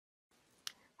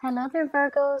Hello there,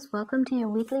 Virgos. Welcome to your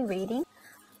weekly reading.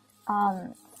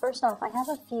 First off, I have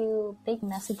a few big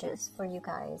messages for you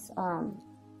guys.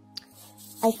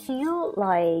 I feel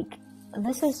like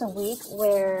this is a week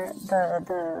where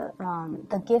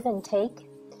the give and take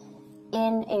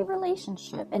in a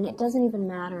relationship, and it doesn't even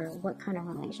matter what kind of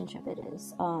relationship it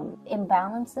is,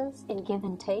 imbalances in give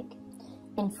and take,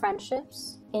 in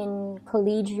friendships, in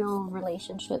collegial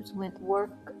relationships with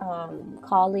work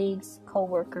colleagues,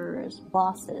 co-workers,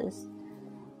 bosses,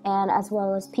 and as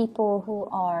well as people who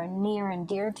are near and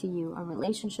dear to you, a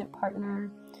relationship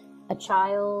partner, a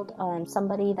child,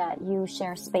 somebody that you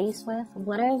share space with,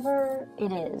 whatever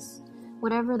it is,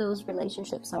 whatever those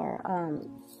relationships are,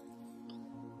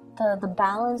 the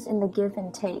balance in the give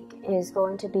and take is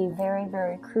going to be very,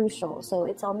 very crucial. So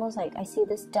it's almost like I see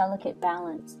this delicate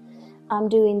balance. I'm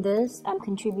doing this, I'm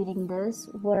contributing this,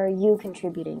 what are you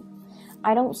contributing?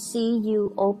 I don't see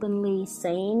you openly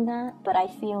saying that, but I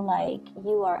feel like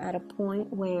you are at a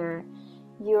point where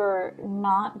you're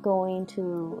not going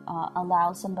to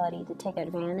allow somebody to take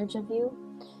advantage of you.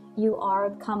 You are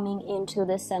coming into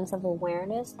this sense of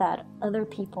awareness that other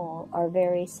people are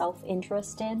very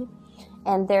self-interested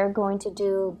and they're going to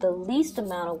do the least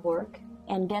amount of work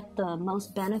and get the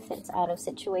most benefits out of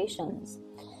situations.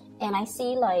 And I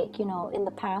see, like, you know, in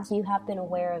the past you have been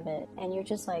aware of it and you're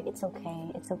just like, it's okay,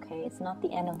 it's not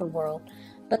the end of the world.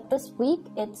 But this week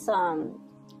it's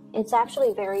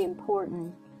actually very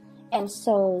important. And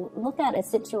so look at a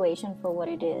situation for what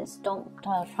it is. Don't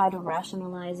try to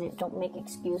rationalize it. Don't make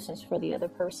excuses for the other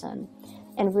person.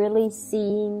 And really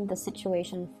seeing the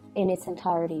situation in its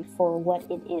entirety for what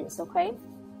it is, okay?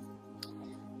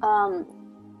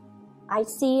 I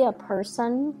see a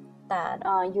person that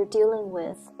you're dealing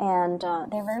with, and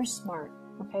they're very smart,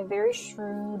 okay? Very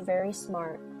shrewd, very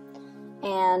smart.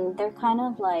 And they're kind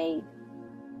of like,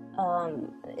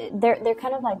 they're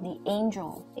kind of like the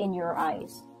angel in your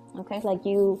eyes. Okay, like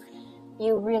you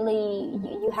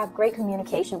have great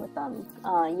communication with them.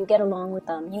 You get along with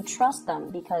them. You trust them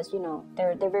because, you know,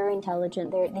 they're very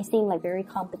intelligent. They seem like very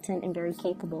competent and very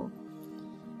capable.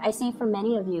 I see for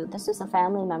many of you, this is a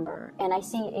family member, and I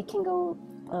see it can go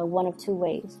one of two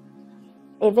ways.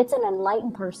 If it's an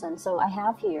enlightened person, so I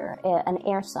have here an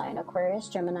air sign, Aquarius,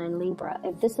 Gemini, and Libra.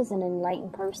 If this is an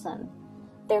enlightened person,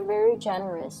 they're very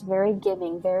generous, very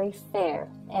giving, very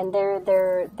fair, and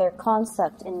their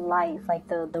concept in life, like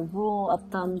the rule of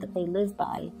thumb that they live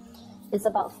by, is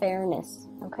about fairness.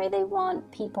 Okay, they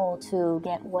want people to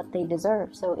get what they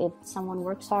deserve. So if someone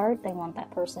works hard, they want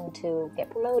that person to get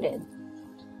promoted.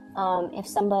 If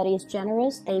somebody is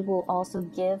generous, they will also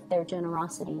give their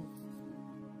generosity.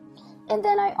 And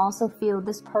then I also feel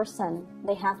this person,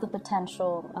 they have the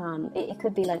potential, it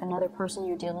could be like another person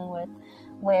you're dealing with,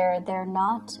 where they're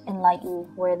not enlightened,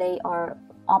 where they are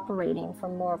operating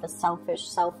from more of a selfish,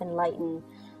 self-enlightened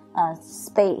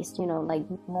space, you know, like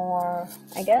more,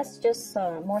 I guess, just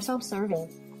more self-serving.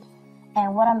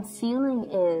 And what I'm feeling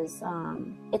is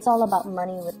it's all about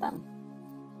money with them.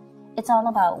 It's all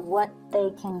about what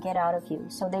they can get out of you.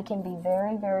 So they can be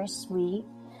very, very sweet.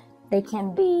 They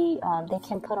can be, they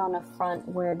can put on a front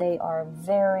where they are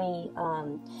very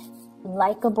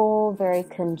likable, very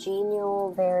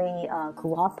congenial, very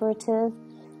cooperative,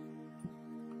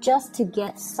 just to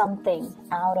get something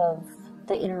out of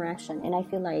the interaction. And I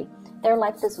feel like they're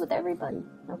like this with everybody,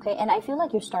 okay? And I feel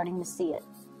like you're starting to see it.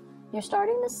 You're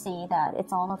starting to see that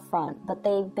it's all a front, but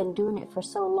they've been doing it for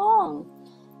so long.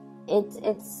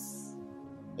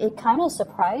 It kind of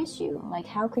surprised you. Like,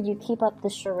 how could you keep up the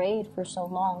charade for so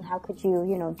long? How could you,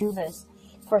 you know, do this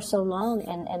for so long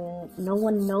and no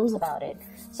one knows about it?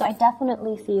 So I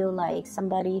definitely feel like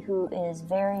somebody who is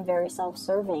very, very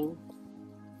self-serving.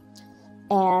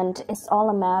 And it's all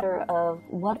a matter of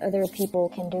what other people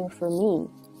can do for me.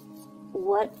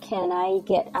 What can I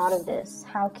get out of this?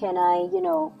 How can I, you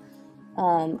know,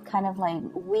 kind of like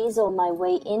weasel my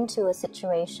way into a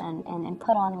situation and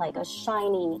put on like a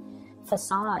shiny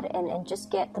facade and just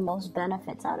get the most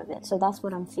benefits out of it. So that's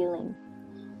what I'm feeling.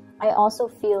 I also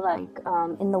feel like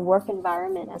in the work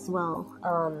environment as well,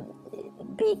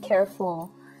 be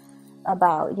careful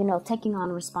about, you know, taking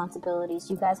on responsibilities.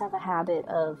 You guys have a habit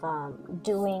of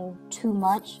doing too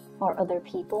much for other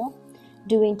people,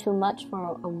 doing too much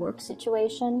for a work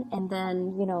situation, and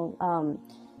then, you know,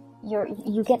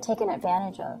 you get taken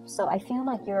advantage of. So I feel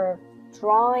like you're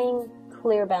drawing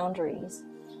clear boundaries.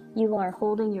 You are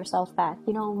holding yourself back.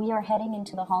 You know, we are heading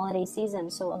into the holiday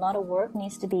season, so a lot of work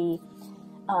needs to be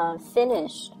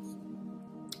finished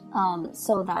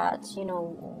so that, you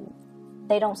know,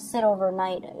 they don't sit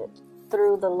overnight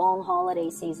through the long holiday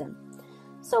season.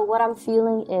 So what I'm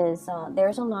feeling is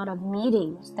there's a lot of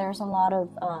meetings, there's a lot of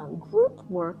group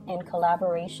work and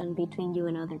collaboration between you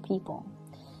and other people.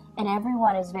 And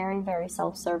everyone is very, very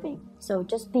self-serving. So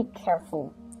just be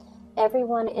careful.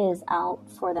 Everyone is out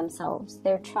for themselves.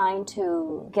 They're trying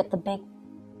to get the big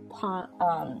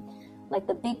like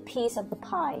the big piece of the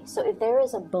pie. So if there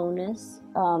is a bonus,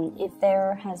 if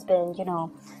there has been,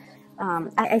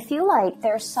 I feel like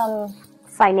there's some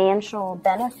financial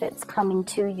benefits coming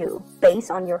to you based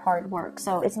on your hard work.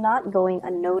 So it's not going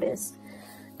unnoticed.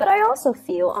 But I also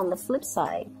feel on the flip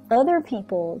side, other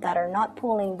people that are not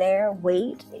pulling their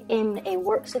weight in a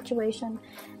work situation,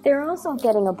 they're also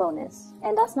getting a bonus.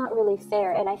 And that's not really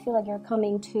fair. And I feel like you're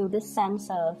coming to this sense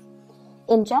of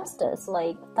injustice.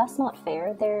 Like, that's not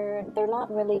fair. They're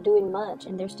not really doing much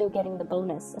and they're still getting the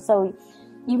bonus. So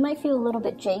you might feel a little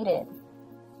bit jaded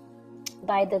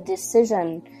by the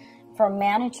decision from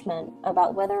management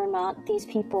about whether or not these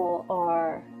people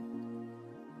are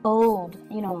owed,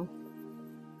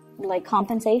 like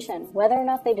compensation, whether or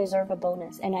not they deserve a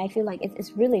bonus. And I feel like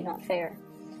it's really not fair.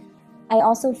 I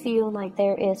also feel like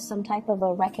there is some type of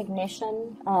a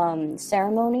recognition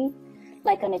ceremony,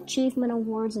 like an achievement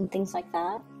awards and things like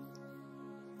that,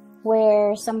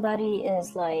 where somebody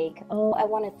is like, oh, I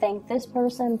want to thank this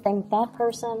person, thank that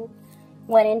person,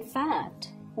 when in fact,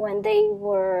 when they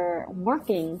were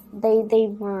working, they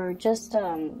were just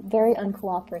very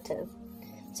uncooperative.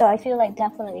 So I feel like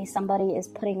definitely somebody is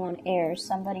putting on airs,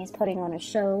 somebody is putting on a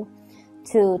show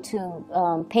to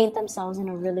paint themselves in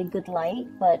a really good light.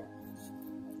 But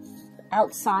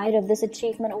outside of this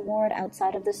achievement award,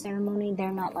 outside of the ceremony,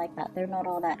 they're not like that. They're not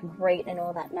all that great and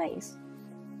all that nice.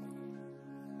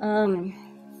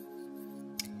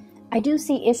 I do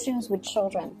see issues with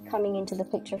children coming into the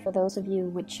picture for those of you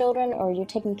with children, or you're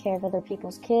taking care of other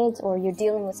people's kids, or you're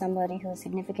dealing with somebody who is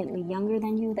significantly younger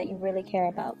than you that you really care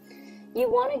about. You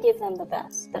want to give them the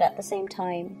best, but at the same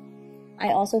time,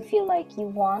 I also feel like you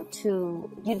want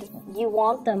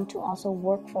them to also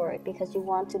work for it, because you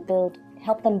want to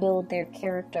help them build their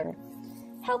character,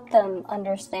 help them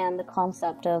understand the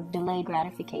concept of delayed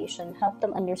gratification, help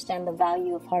them understand the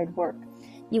value of hard work.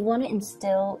 You want to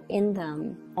instill in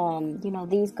them,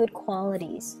 these good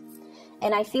qualities.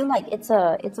 And I feel like it's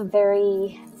a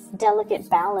very delicate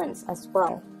balance as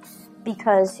well,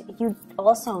 because you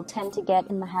also tend to get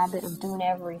in the habit of doing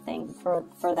everything for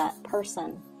that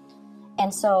person.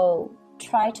 And so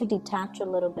try to detach a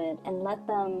little bit and let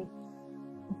them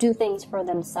do things for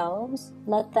themselves.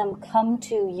 Let them come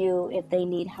to you if they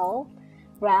need help,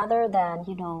 rather than,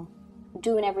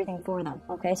 doing everything for them.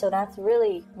 Okay, so that's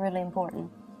really, really important.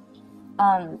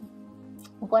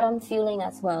 What I'm feeling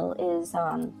as well is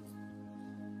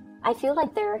I feel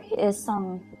like there is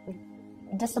some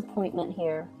disappointment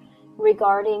here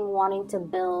regarding wanting to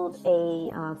build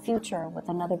a future with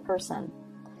another person.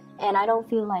 And I don't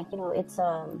feel like, it's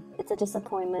a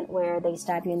disappointment where they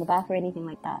stab you in the back or anything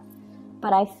like that.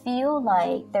 But I feel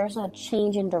like there's a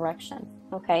change in direction,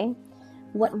 okay?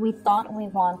 What we thought we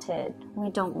wanted,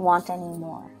 we don't want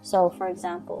anymore. So, for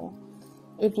example,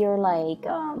 if you're like,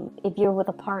 if you're with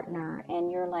a partner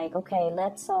and you're like, okay,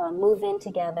 let's move in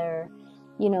together,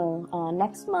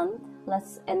 next month,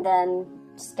 and then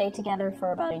stay together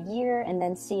for about a year and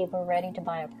then see if we're ready to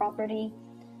buy a property.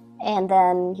 And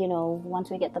then, once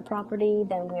we get the property,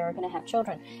 then we are going to have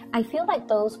children. I feel like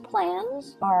those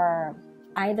plans are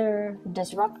either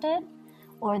disrupted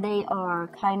or they are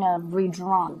kind of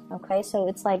redrawn. Okay, so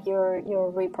it's like you're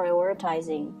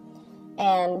reprioritizing,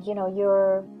 and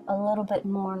you're a little bit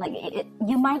more like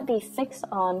you might be fixed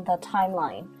on the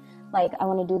timeline. Like, I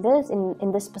want to do this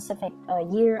in this specific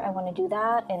year, I want to do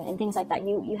that, and things like that.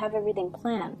 You have everything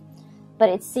planned. But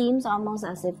it seems almost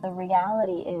as if the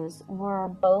reality is we're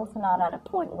both not at a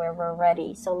point where we're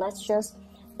ready. So let's just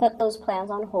put those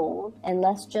plans on hold, and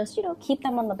let's just, keep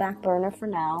them on the back burner for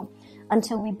now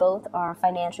until we both are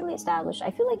financially established.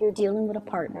 I feel like you're dealing with a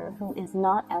partner who is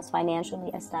not as financially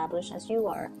established as you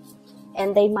are.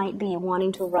 And they might be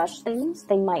wanting to rush things.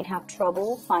 They might have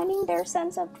trouble finding their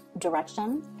sense of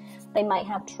direction. They might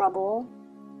have trouble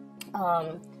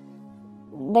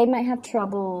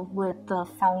with the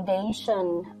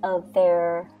foundation of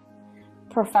their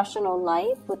professional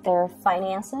life, with their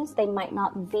finances. They might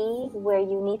not be where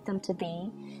you need them to be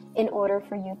in order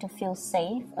for you to feel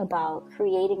safe about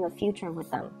creating a future with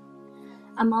them.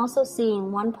 I'm also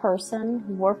seeing one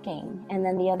person working, and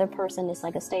then the other person is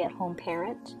like a stay-at-home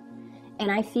parent.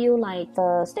 And I feel like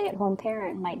the stay-at-home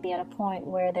parent might be at a point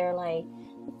where they're like,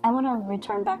 I want to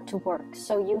return back to work.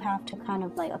 So you have to kind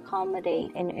of like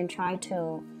accommodate and try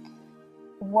to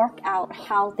work out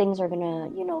how things are going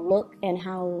to, look, and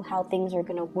how things are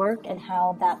going to work, and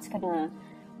how that's going to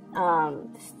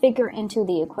figure into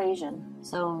the equation.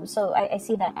 So I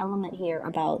see that element here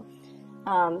about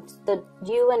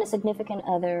you and a significant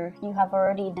other, you have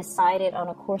already decided on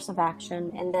a course of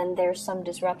action, and then there's some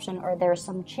disruption or there's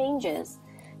some changes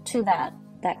to that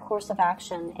course of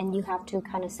action, and you have to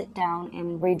kind of sit down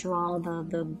and redraw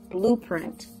the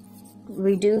blueprint,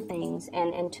 redo things,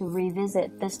 and to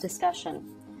revisit this discussion.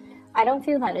 I don't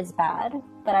feel that is bad,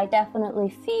 but I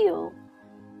definitely feel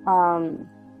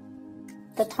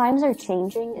the times are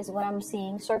changing is what I'm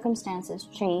seeing. Circumstances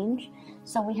change,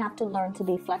 so we have to learn to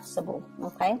be flexible,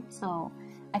 okay? So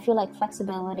I feel like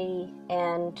flexibility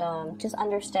and just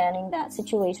understanding that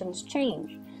situations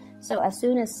change. So as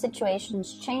soon as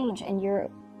situations change and you're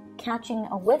catching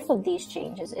a whiff of these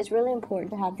changes, it's really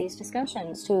important to have these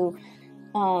discussions to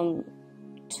kind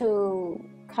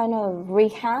of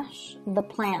rehash the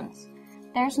plans.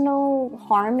 There's no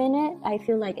harm in it. I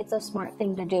feel like it's a smart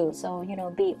thing to do. So,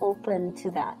 be open to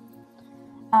that.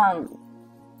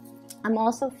 I'm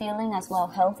also feeling as well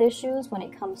health issues when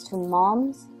it comes to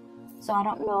moms. So I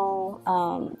don't know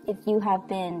if you have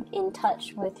been in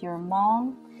touch with your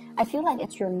mom. I feel like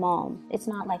it's your mom. It's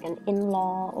not like an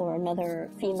in-law or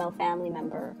another female family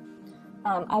member.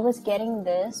 I was getting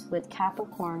this with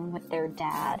Capricorn with their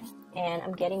dad, and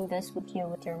I'm getting this with you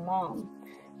with your mom.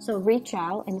 So reach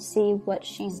out and see what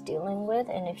she's dealing with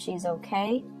and if she's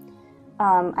okay.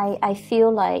 I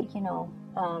feel like,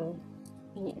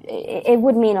 it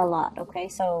would mean a lot, okay?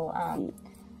 So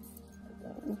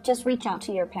just reach out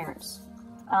to your parents.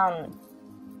 I'm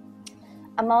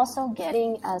also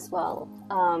getting as well,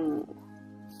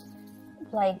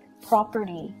 like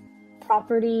property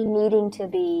needing to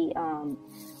be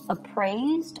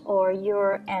appraised, or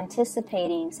you're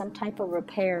anticipating some type of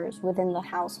repairs within the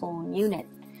household unit.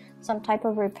 Some type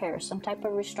of repair, some type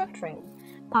of restructuring,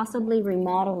 possibly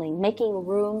remodeling, making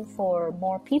room for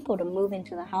more people to move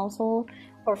into the household,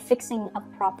 or fixing up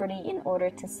property in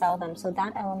order to sell them. So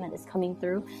that element is coming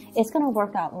through. It's going to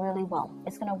work out really well.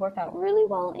 It's going to work out really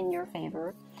well in your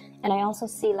favor. And I also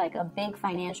see like a big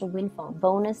financial windfall,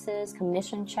 bonuses,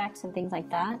 commission checks, and things like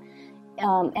that.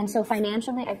 And so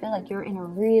financially, I feel like you're in a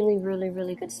really, really,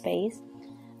 really good space.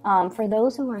 For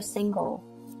those who are single,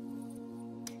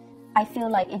 I feel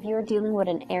like if you're dealing with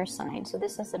an air sign, so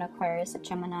this is an Aquarius, a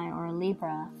Gemini, or a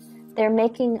Libra, they're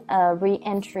making a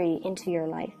re-entry into your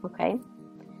life, okay?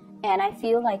 And I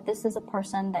feel like this is a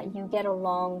person that you get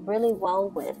along really well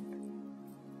with,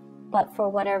 but for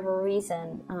whatever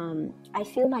reason, I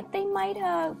feel like they might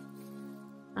have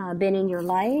been in your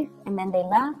life, and then they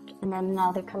left, and then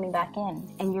now they're coming back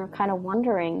in, and you're kind of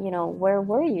wondering, where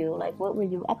were you? Like, what were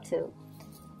you up to?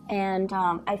 And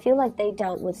I feel like they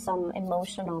dealt with some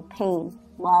emotional pain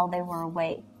while they were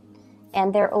away.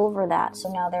 And they're over that, so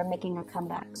now they're making a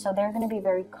comeback. So they're going to be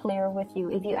very clear with you.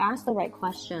 If you ask the right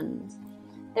questions,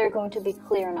 they're going to be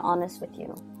clear and honest with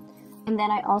you. And then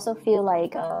I also feel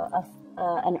like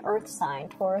an earth sign,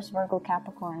 Taurus, Virgo,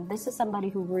 Capricorn. This is somebody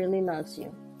who really loves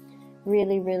you.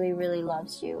 Really, really, really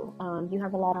loves you. You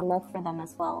have a lot of love for them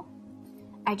as well.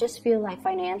 I just feel like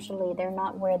financially they're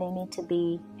not where they need to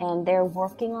be, and they're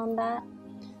working on that.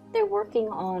 They're working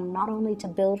on not only to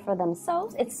build for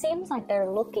themselves. It seems like they're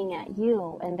looking at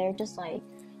you and they're just like,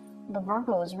 the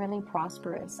Virgo is really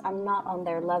prosperous. I'm not on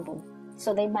their level.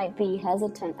 So they might be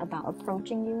hesitant about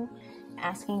approaching you,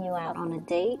 asking you out on a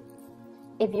date.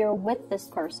 If you're with this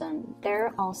person,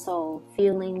 they're also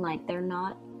feeling like they're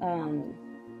not on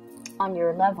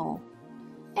your level.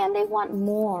 And they want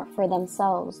more for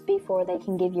themselves before they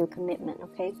can give you a commitment,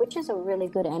 okay? Which is a really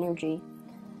good energy.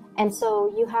 And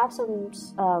so you have some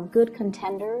good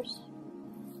contenders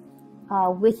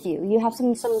with you. You have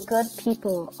some good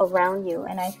people around you.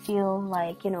 And I feel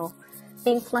like,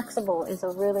 being flexible is a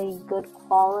really good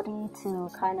quality to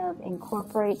kind of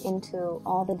incorporate into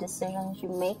all the decisions you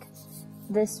make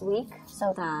this week,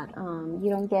 so that you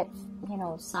don't get,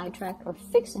 sidetracked or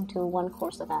fixed into one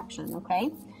course of action,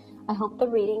 okay? I hope the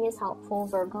reading is helpful,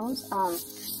 Virgos.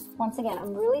 Once again,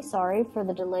 I'm really sorry for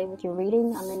the delay with your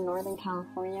reading. I'm in Northern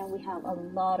California. We have a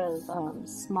lot of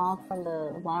smog from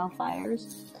the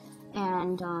wildfires.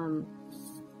 And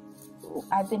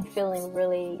I've been feeling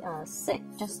really sick,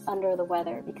 just under the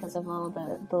weather, because of all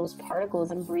those particles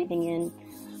I'm breathing in.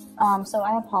 So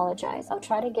I apologize.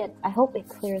 I hope it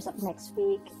clears up next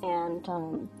week. And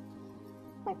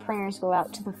my prayers go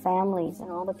out to the families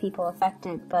and all the people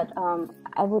affected, but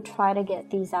I will try to get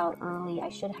these out early. I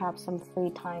should have some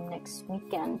free time next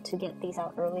weekend to get these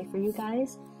out early for you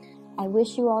guys. I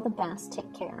wish you all the best.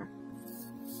 Take care.